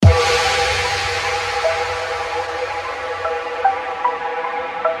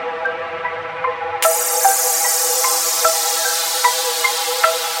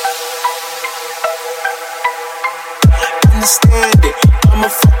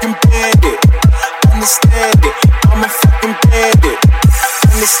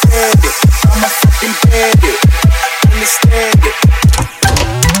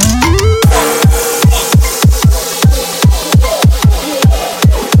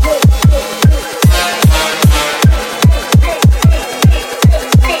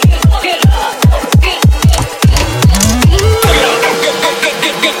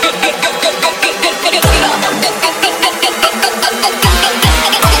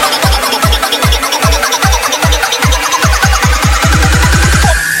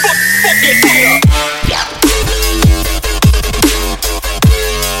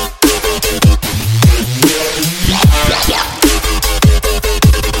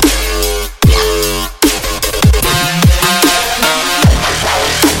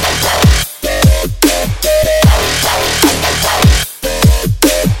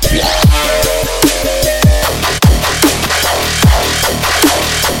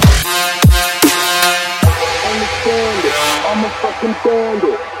fucking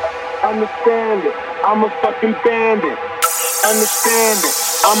bandit. Understand it, I'm a fucking bandit. Understand it,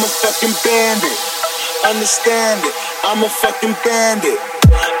 I'm a fucking bandit. Understand it, I'm a fucking bandit.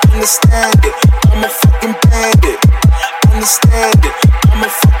 Understand it, I'm a fucking bandit. Understand it, I'm a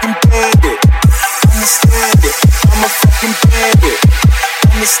fucking bandit. Understand it, I'm a fucking bandit.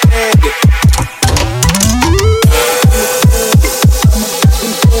 Understand it.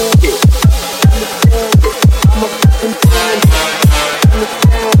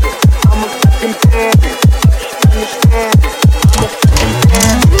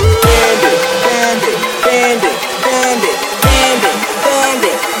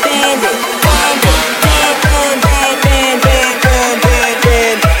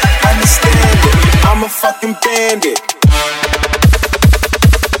 Fucking bandit.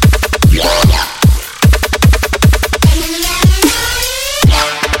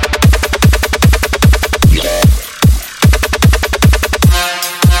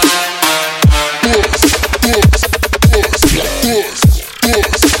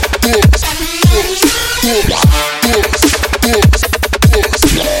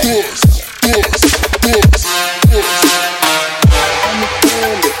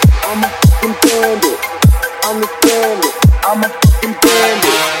 Understand it, I'm a fucking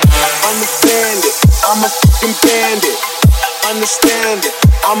bandit. Understand it, I'm a fucking bandit. Understand it,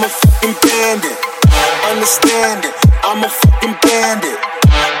 I'm a fucking bandit. Understand it, I'm a fucking bandit.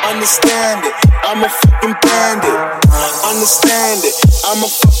 Understand it, I'm a fucking bandit. Understand it, I'm a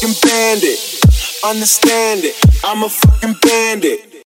fucking bandit. Understand it, I'm a fucking bandit.